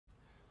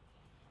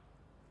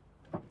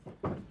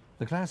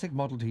The classic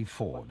Model T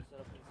Ford,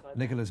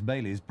 Nicholas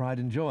Bailey's pride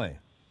and joy.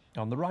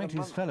 On the right,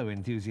 his fellow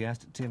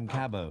enthusiast, Tim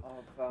Cabot,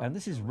 and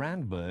this is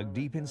Randburg,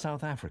 deep in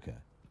South Africa.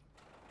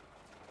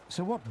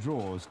 So what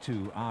draws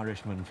two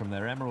Irishmen from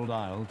their Emerald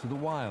Isle to the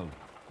wild?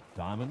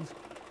 Diamonds?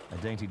 A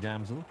dainty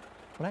damsel?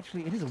 Well,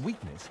 actually, it is a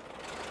weakness,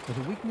 but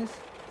a weakness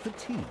for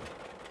tea.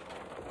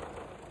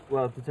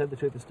 Well, to tell the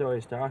truth, the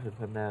story started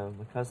when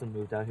my cousin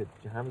moved out here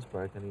to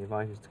Johannesburg, and he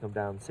invited us to come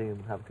down and see him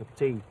and have a cup of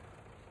tea.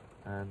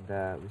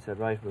 And we said,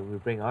 right, we'll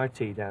bring our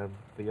tea down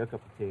for your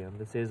cup of tea, and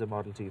this is a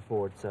Model T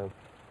Ford, so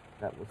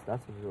that's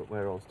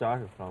where it all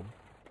started from.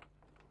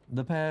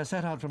 The pair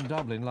set out from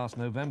Dublin last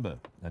November,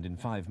 and in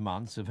 5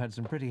 months have had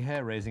some pretty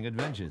hair-raising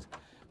adventures.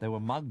 They were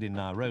mugged in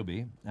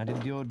Nairobi and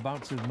endured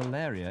bouts of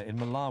malaria in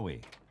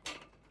Malawi.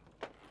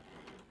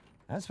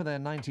 As for their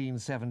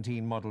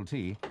 1917 Model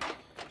T,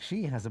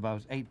 she has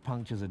about 8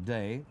 punctures a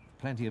day,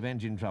 plenty of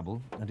engine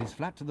trouble, and is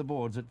flat to the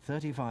boards at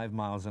 35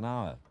 miles an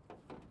hour.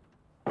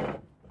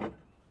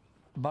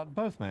 But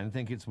both men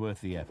think it's worth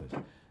the effort.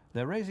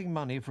 They're raising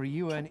money for a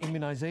UN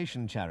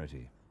immunisation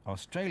charity.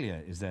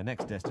 Australia is their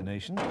next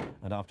destination,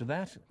 and after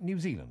that, New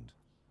Zealand.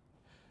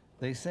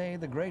 They say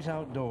the great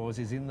outdoors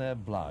is in their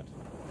blood.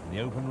 The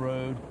open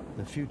road,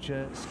 the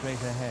future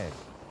straight ahead.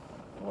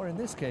 Or in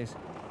this case,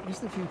 is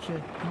the future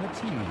in the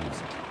tea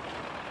leaves?